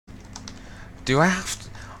Do I have to...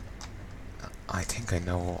 I think I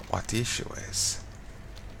know what the issue is.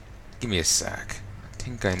 Give me a sec. I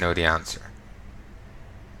think I know the answer.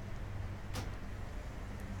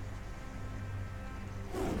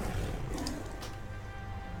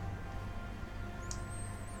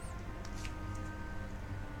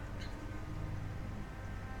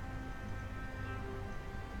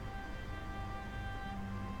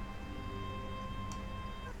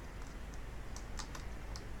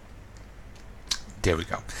 There we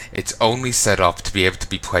go. It's only set up to be able to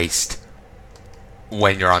be placed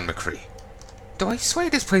when you're on McCree. Though I swear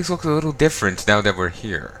this place looks a little different now that we're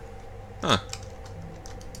here. Huh.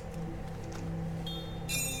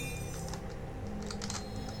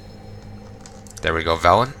 There we go,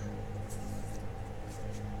 Velen.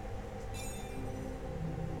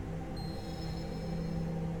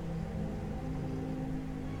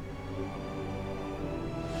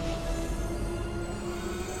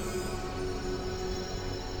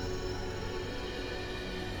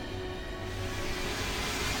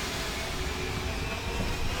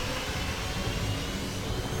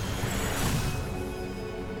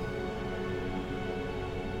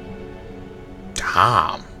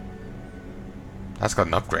 Damn. That's got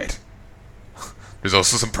an upgrade. There's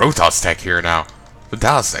also some Protoss tech here now.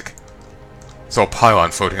 Fantastic. Saw a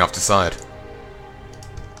pylon floating off the side.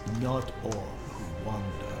 Not all who wander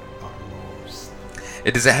are lost.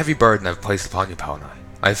 It is a heavy burden I've placed upon you, Palnai.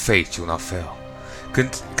 I have faith you will not fail.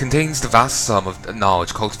 Contains the vast sum of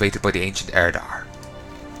knowledge cultivated by the ancient Erdar.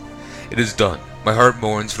 It is done. My heart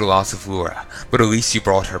mourns for the loss of Lura, but at least you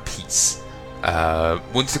brought her peace.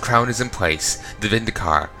 Once the crown is in place, the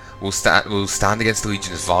Vindicar will stand against the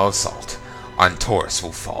Legion's vile assault, and Taurus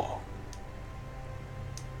will fall.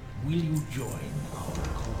 Will you join our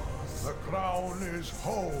cause? The crown is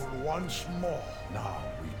whole once more. Now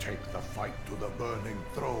we take the fight to the burning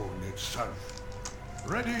throne itself.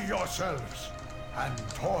 Ready yourselves, and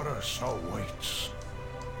Taurus awaits.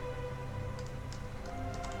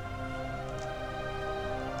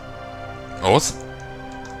 Awesome.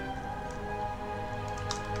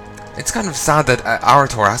 It's kind of sad that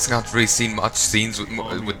Arator hasn't really seen much scenes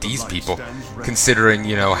with these people, considering,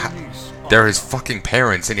 you know, they're his fucking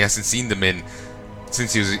parents and he hasn't seen them in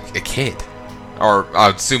since he was a kid. Or,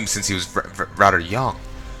 I'd assume since he was rather young.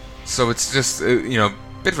 So it's just, you know,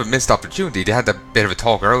 a bit of a missed opportunity. They had that bit of a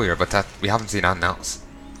talk earlier, but that we haven't seen anything else.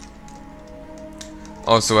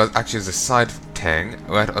 Also, actually as a side thing,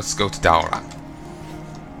 let us go to Dalaran.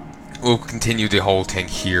 We'll continue the whole thing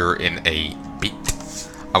here in a bit.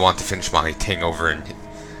 I want to finish my thing over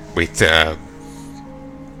with the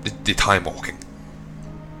time walking.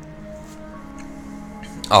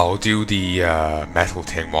 I'll do the metal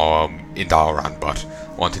thing while I'm in Dalaran, but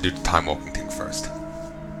I want to do the time walking thing first.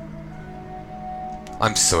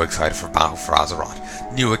 I'm so excited for Battle for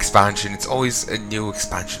Azeroth. New expansion, it's always a new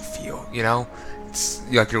expansion feel, you know? It's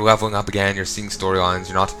like you're leveling up again, you're seeing storylines,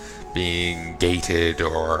 you're not being gated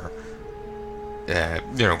or, you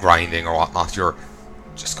know, grinding or whatnot. You're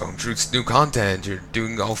just going through new content, you're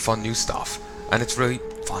doing all fun new stuff. And it's really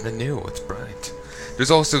fun and new, it's brilliant.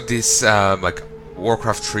 There's also this, like,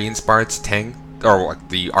 Warcraft 3 inspired thing, or like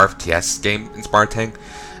the RTS game inspired thing,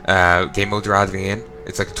 game mode they're adding in.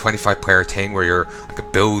 It's like a 25 player thing where you're like a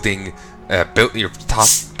building, you're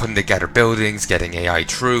putting together buildings, getting AI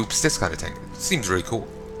troops, this kind of thing. It seems really cool.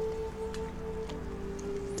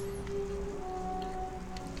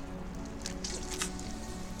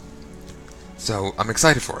 So I'm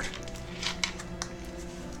excited for it.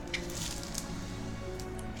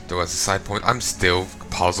 Though as a side point, I'm still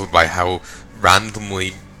puzzled by how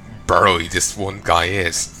randomly burly this one guy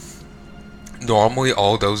is. Normally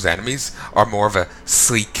all those enemies are more of a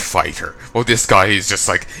sleek fighter. Well, this guy is just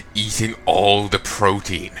like eating all the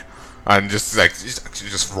protein and just like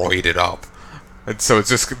just roided up. And so it's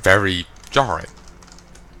just very jarring.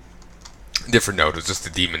 Different note, it's just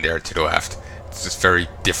a demon there to the left. It's just very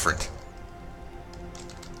different.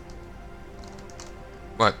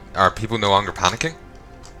 What? Are people no longer panicking?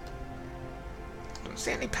 Don't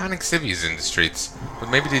see any panic civvies in the streets,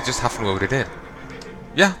 but maybe they just haven't loaded in.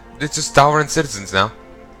 Yeah, it's just Dalaran citizens now.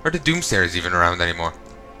 Are the Doomsayers even around anymore?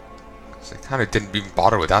 Cause I kinda didn't even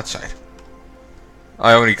bother with that shit.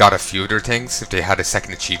 I only got a few of their things. If they had a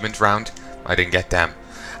second achievement round, I didn't get them.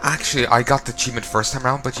 Actually, I got the achievement first time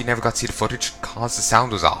around, but you never got to see the footage cause the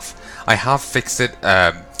sound was off. I have fixed it.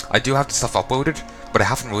 I do have the stuff uploaded, but I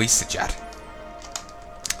haven't released it yet.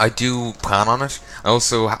 I do plan on it. I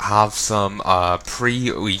also have some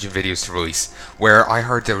pre-Legion videos to release, where I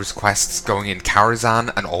heard there was quests going in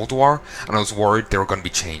Karazhan and Ulduar, and I was worried they were going to be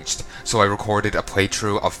changed. So I recorded a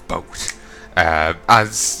playthrough of both.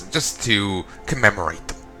 as just to commemorate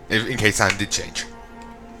them, in case anything did change.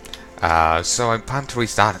 So I plan to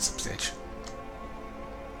release that at some stage.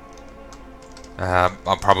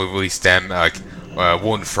 I'll probably release them like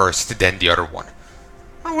one first, then the other one.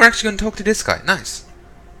 Oh, we're actually going to talk to this guy. Nice.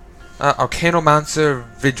 Arcanomancer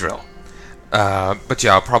Vidril. But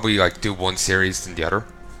yeah, I'll probably like do one series then the other.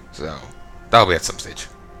 So that'll be at some stage.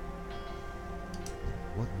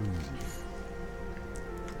 What moves you?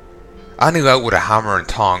 Any out with a hammer and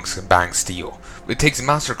tongs can bang steel. It takes a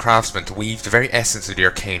master craftsman to weave the very essence of the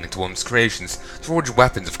arcane into one's creations to forge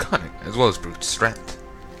weapons of cunning, as well as brute strength.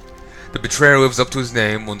 The betrayer lives up to his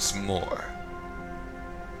name once more.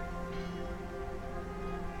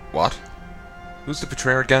 What? Who's the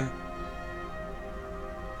betrayer again?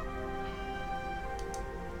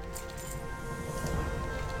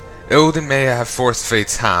 Odin may have forced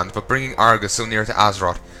fate's hand, but bringing Argus so near to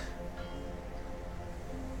Azeroth...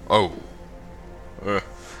 Oh.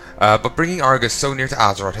 But bringing Argus so near to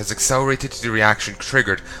Azeroth has accelerated the reaction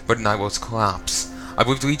triggered by the Nightwell's collapse. I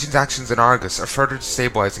believe the Legion's actions in Argus are further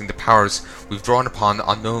destabilizing the powers we've drawn upon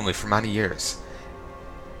unknowingly for many years.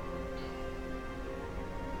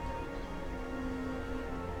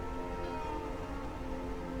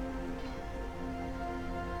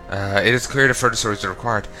 It is clear that further stories are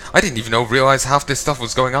required. I didn't even realize half this stuff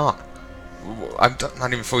was going on. I'm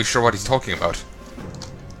not even fully sure what he's talking about.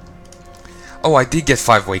 Oh, I did get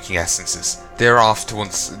 5 waking essences. They're off to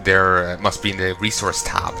once. There must be in the resource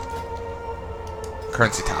tab.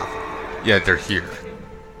 Currency tab. Yeah, they're here.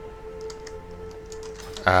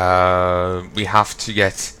 We have to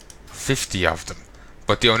get 50 of them.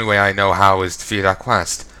 But the only way I know how is to feed that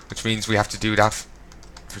quest. Which means we have to do that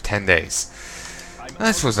for 10 days.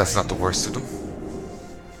 I suppose that's not the worst of them.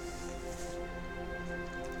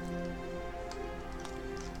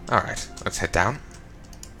 Alright, let's head down.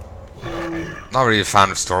 Not really a fan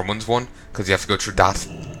of Stormwind's one, because you have to go through that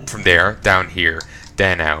from there, down here,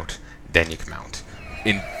 then out, then you come out.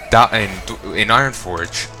 In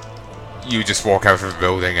Ironforge, you just walk out of a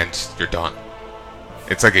building and you're done.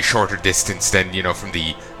 It's like a shorter distance than, you know, from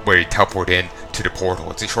the where you teleport in to the portal.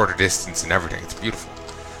 It's a shorter distance and everything. It's beautiful.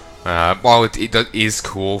 While it is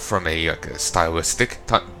cool from a stylistic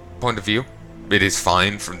point of view, it is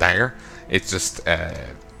fine from there. It's just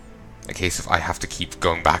a case of I have to keep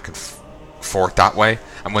going back and forth that way,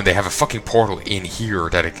 and when they have a fucking portal in here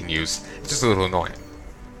that I can use, it's just a little annoying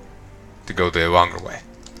to go the longer way.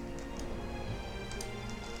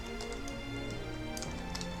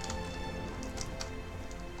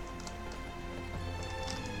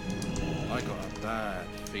 I got a bad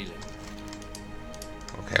feeling.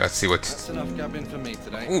 Okay, let's see what... That's enough gabbing for me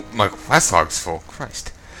today. Ooh, my quest log's full.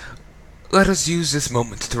 Christ. Let us use this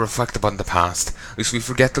moment to reflect upon the past, lest we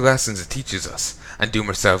forget the lessons it teaches us, and doom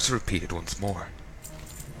ourselves to repeat it once more.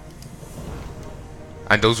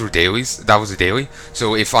 And those were dailies. That was a daily.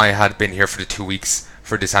 So if I had been here for the 2 weeks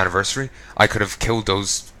for this anniversary, I could have killed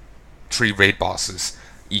those 3 raid bosses.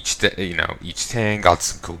 Each thing, got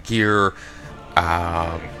some cool gear,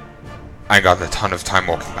 I got a ton of time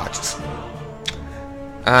walking badges.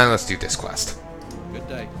 And let's do this quest. Good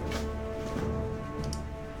day.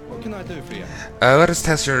 What can I do for you? Let us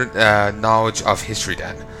test your knowledge of history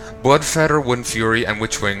then. Bloodfeather, Wind Fury, and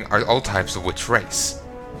Witchwing are all types of which race?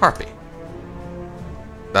 Harpy.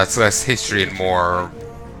 That's less history and more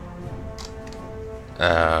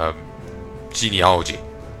genealogy.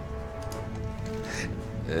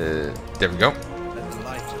 There we go. Let the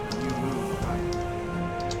light of the new moon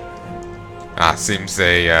Ah, seems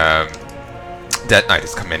a Death Knight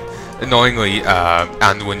has come in. Annoyingly,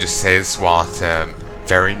 Anduin just says what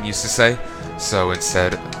Varian used to say. So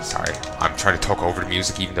instead, sorry, I'm trying to talk over the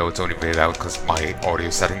music even though it's only really loud because my audio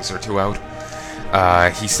settings are too loud.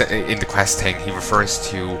 He said in the quest thing he refers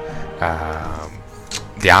to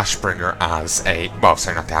the Ashbringer as a, well,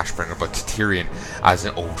 sorry, not the Ashbringer, but Tyrion as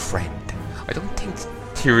an old friend. I don't think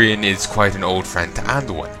Tyrion is quite an old friend to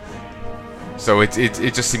Anduin. So it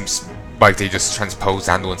just seems like they just transposed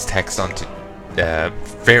Anduin's text onto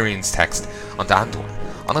Varian's text onto Anduin.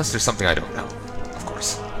 Unless there's something I don't know, of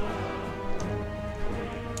course.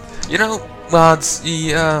 You know, lads,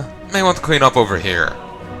 you may want to clean up over here.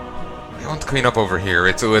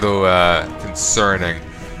 It's a little concerning.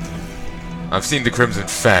 I've seen the Crimson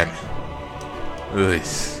Fen. Ugh.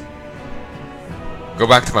 Go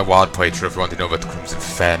back to my WoD playthrough if you want to know about the Crimson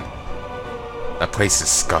Fen. That place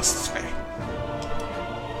disgusts me.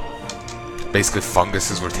 Basically,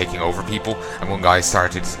 funguses were taking over people, and one guy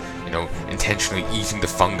started, you know, intentionally eating the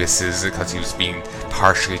funguses because he was being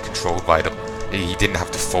partially controlled by them. He didn't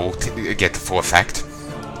have the get the full effect.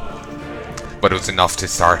 but it was enough to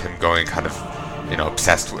start him going kind of, you know,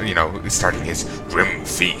 obsessed with, you know, starting his grim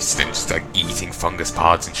feast and just like eating fungus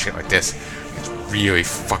pods and shit like this. It really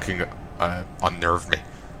fucking unnerved me,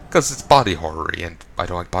 because it's body horror-y and I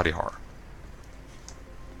don't like body horror.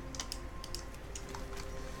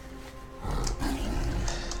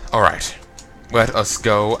 Alright, let us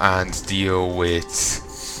go and deal with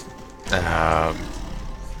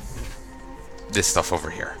this stuff over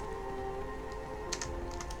here.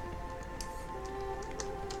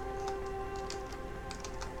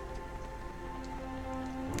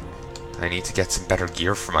 I need to get some better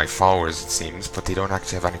gear for my followers, it seems, but they don't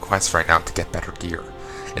actually have any quests right now to get better gear.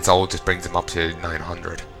 It's all just brings them up to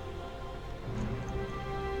 900.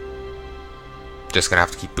 Just gonna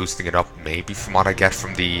have to keep boosting it up, maybe from what I get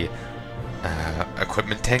from the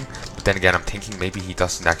equipment thing. But then again, I'm thinking maybe he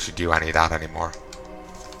doesn't actually do any of that anymore.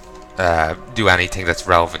 Do anything that's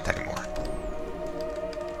relevant anymore.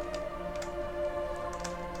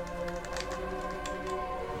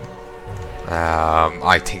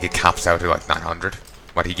 I think it caps out at like 900,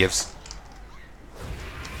 what he gives.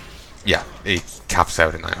 Yeah, it caps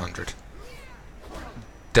out at 900.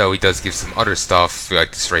 Though he does give some other stuff,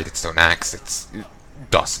 like the Serrated Stone Axe. It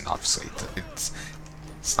doesn't, obviously. It's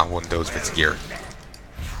not one of those bits of gear.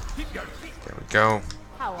 There we go.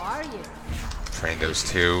 How are you? Train those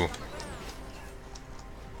two.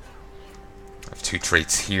 I have 2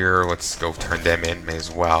 traits here. Let's go turn them in, may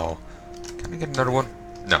as well. Can I get another one?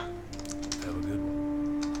 No.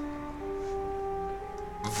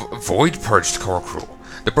 Void Purged Corcrul.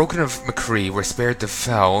 The broken of McCree were spared the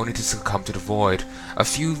fell only to succumb to the void. A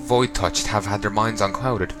few void touched have had their minds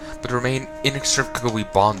unclouded, but remain inextricably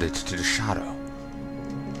bonded to the shadow.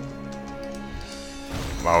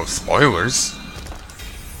 Well, spoilers.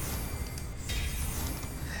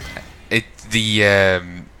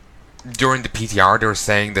 During the PTR they were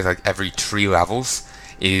saying that like every 3 levels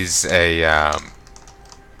is a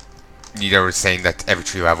they were saying that every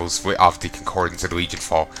 3 levels of the Concordance of the Legion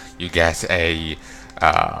Fall, you get a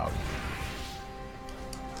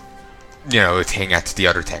you know, a thing at the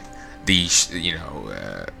other thing, the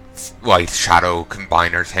light shadow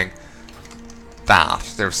combiner thing. That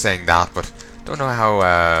they were saying that, but don't know how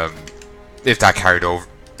if that carried over,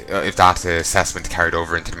 if that assessment carried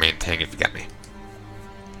over into the main thing. If you get me.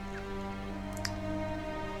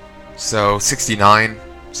 So 69,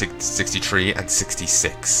 63, and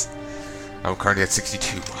 66. I'm currently at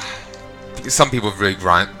 62. Because some people have really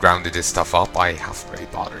grounded this stuff up, I haven't really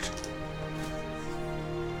bothered.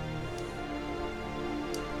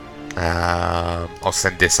 I'll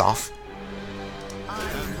send this off.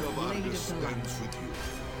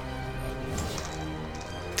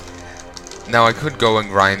 Now I could go and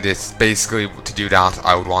grind this. Basically, to do that,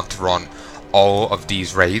 I would want to run all of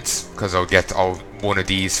these raids, because I'll get one of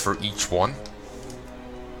these for each one.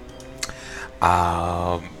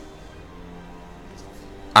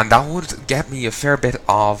 And that would get me a fair bit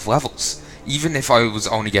of levels, even if I was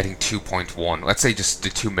only getting 2.1. Let's say just the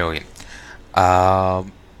 2 million. I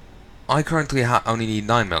currently only need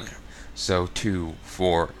 9 million. So 2,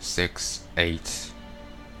 4, 6, 8. So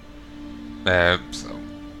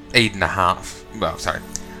 8.5. Well, sorry,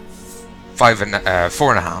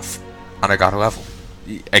 4.5, and I got a level,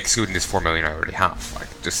 excluding this 4 million I already have. Like,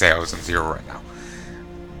 just say I was on 0 right now.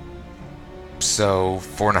 So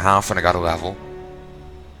 4.5, and I got a level.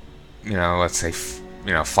 You know, let's say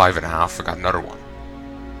 5.5. I got another one,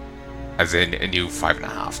 as in a new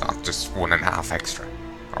 5.5, not just 1.5 extra,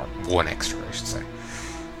 or 1 extra, I should say.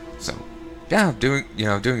 So yeah, doing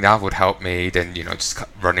that would help me. Then just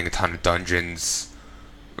running a ton of dungeons,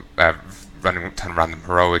 running a ton of random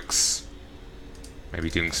heroics, maybe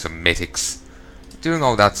doing some mythics. Doing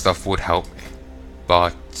all that stuff would help me,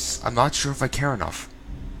 but I'm not sure if I care enough.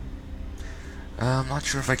 I'm not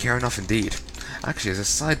sure if I care enough indeed. Actually, as a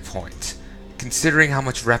side point, considering how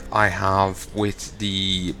much rep I have with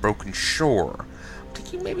the Broken Shore, I'm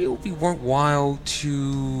thinking maybe it would be worthwhile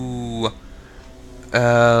to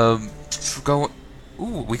go.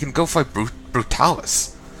 Ooh, we can go fight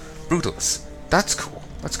Brutalis. That's cool.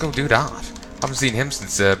 Let's go do that. Haven't seen him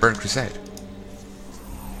since Burn Crusade.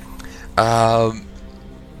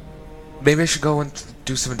 Maybe I should go and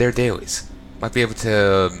do some of their dailies. Might be able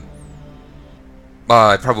to.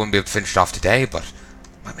 I probably won't be able to finish it off today, but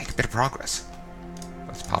might make a bit of progress.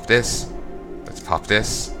 Let's pop this. Let's pop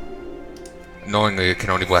this. Knowingly, I can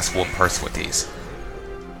only bless one person with these.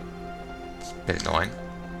 It's a bit annoying.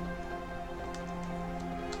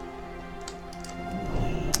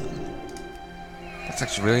 That's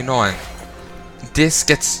actually really annoying. This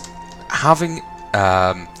gets... Having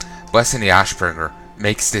blessing the Ashbringer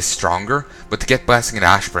makes this stronger, but to get Blessing of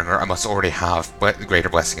Ashbringer, I must already have Greater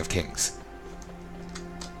Blessing of Kings.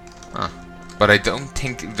 Huh. But I don't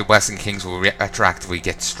think the Blessing of Kings will retroactively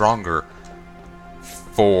get stronger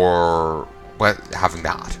for having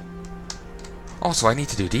that. Also, I need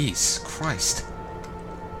to do these. Christ.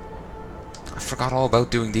 I forgot all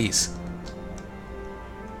about doing these.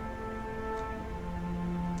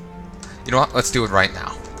 You know what? Let's do it right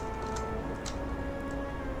now.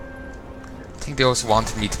 I think they also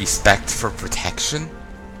wanted me to be spec'd for protection.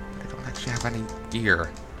 I don't actually have any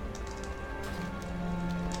gear.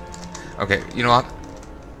 Okay, you know what?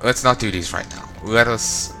 Let's not do these right now. Let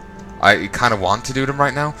us... I kind of want to do them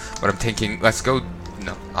right now, but I'm thinking, let's go...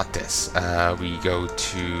 No, not this. We go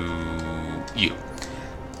to... you.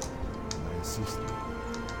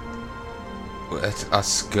 Let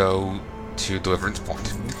us go to Deliverance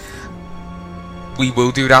Point. We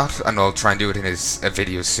will do that, and I'll try and do it in his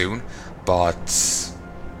video soon, but...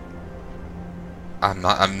 I'm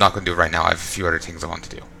not going to do it right now. I have a few other things I want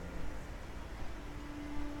to do.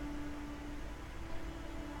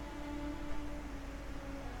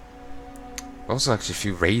 Also, actually, a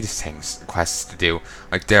few raid quests to do.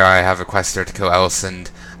 Like there, I have a quest there to kill Elsand.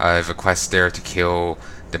 I have a quest there to kill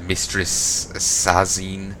the Mistress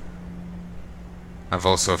Sazine. I've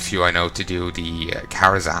also a few I know to do the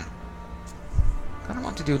Karazhan. I kind of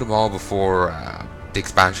want to do them all before the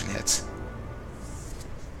expansion hits.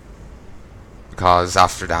 Because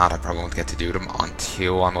after that, I probably won't get to do them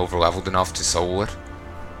until I'm over-leveled enough to soul it.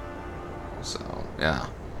 So, yeah.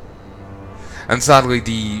 And sadly,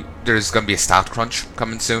 there's going to be a stat crunch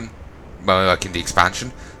coming soon. Well, like in the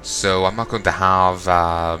expansion. So, I'm not going to have,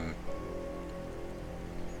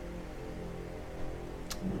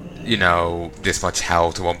 you know, this much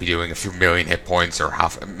health. I won't be doing a few million hit points or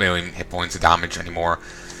 500,000 hit points of damage anymore.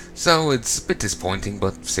 So, it's a bit disappointing,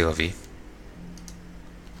 but c'est la vie.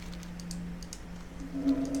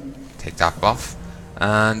 Take that buff.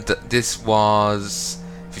 And this was...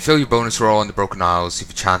 If you fill your bonus roll on the Broken Isles, you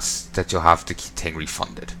have a chance that you'll have the thing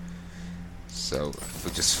refunded. So, if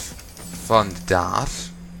we just fund that.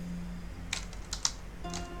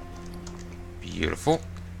 Beautiful.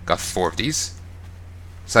 Got 4 of these.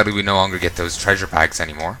 Sadly, we no longer get those treasure bags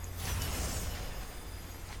anymore.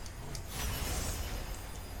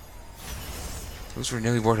 Those were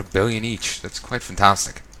nearly worth $1 billion each. That's quite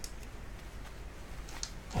fantastic.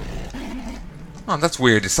 Oh, that's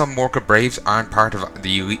weird. Some Morka Braves aren't part of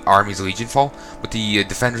the Army's Legion Fall, but the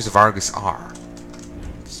Defenders of Argus are.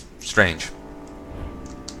 It's strange.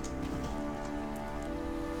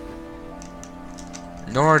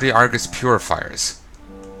 Nor are the Argus Purifiers.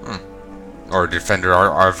 Or Defender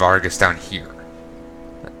of Argus down here.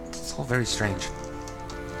 It's all very strange.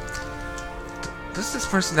 Does this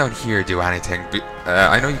person down here do anything?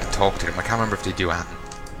 I know you can talk to them. I can't remember if they do anything.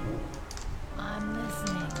 I'm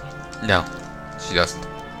listening. No. She doesn't.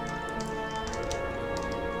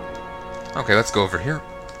 Okay, let's go over here.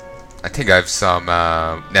 I think I have some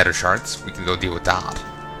nether shards. We can go deal with that.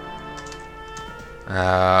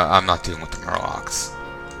 I'm not dealing with the Murlocs.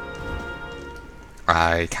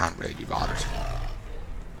 I can't really be bothered.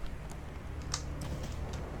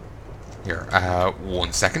 Here,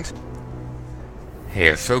 1 second.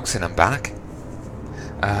 Hey folks, and I'm back.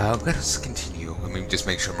 Let us continue. Let me just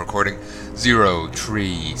make sure I'm recording. 0,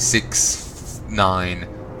 3, 6... 9,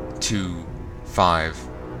 2, 5,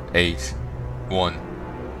 8,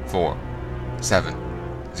 1, 4, 7,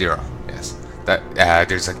 0. Yes. That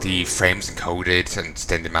there's like the frames encoded and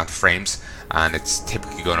the amount of frames, and it's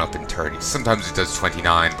typically going up in 30s. Sometimes it does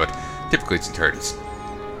 29, but typically it's in 30s.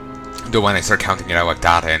 Though when I start counting it out like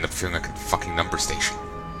that, I end up feeling like a fucking number station.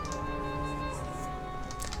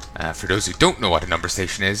 For those who don't know what a number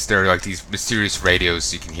station is, they're like these mysterious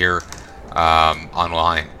radios you can hear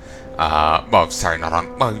online. Well, sorry, not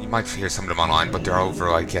on... Well, you might hear some of them online, but they're over,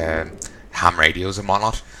 like, ham radios and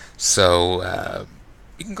whatnot. So,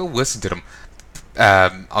 you can go listen to them.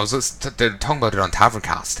 They're talking about it on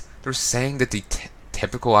Taverncast. They're saying that the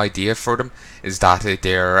typical idea for them is that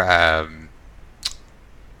they're,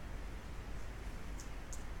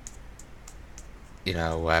 you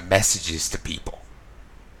know, messages to people.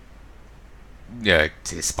 Yeah,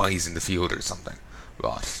 to spies in the field or something.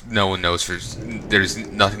 But no one knows. There's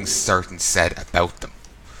nothing certain said about them.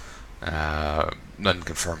 Nothing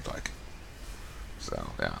confirmed, like.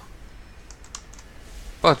 So, yeah.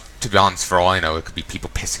 But, to be honest, for all I know, it could be people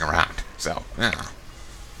pissing around. So, yeah.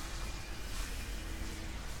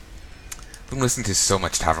 I've been listening to so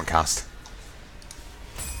much Taverncast.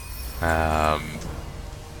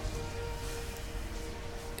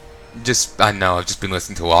 I know, I've just been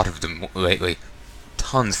listening to a lot of them lately.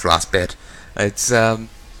 Tons for the last bit. It's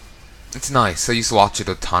nice. I used to watch it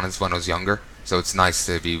a ton when I was younger, so it's nice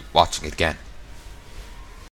to be watching it again.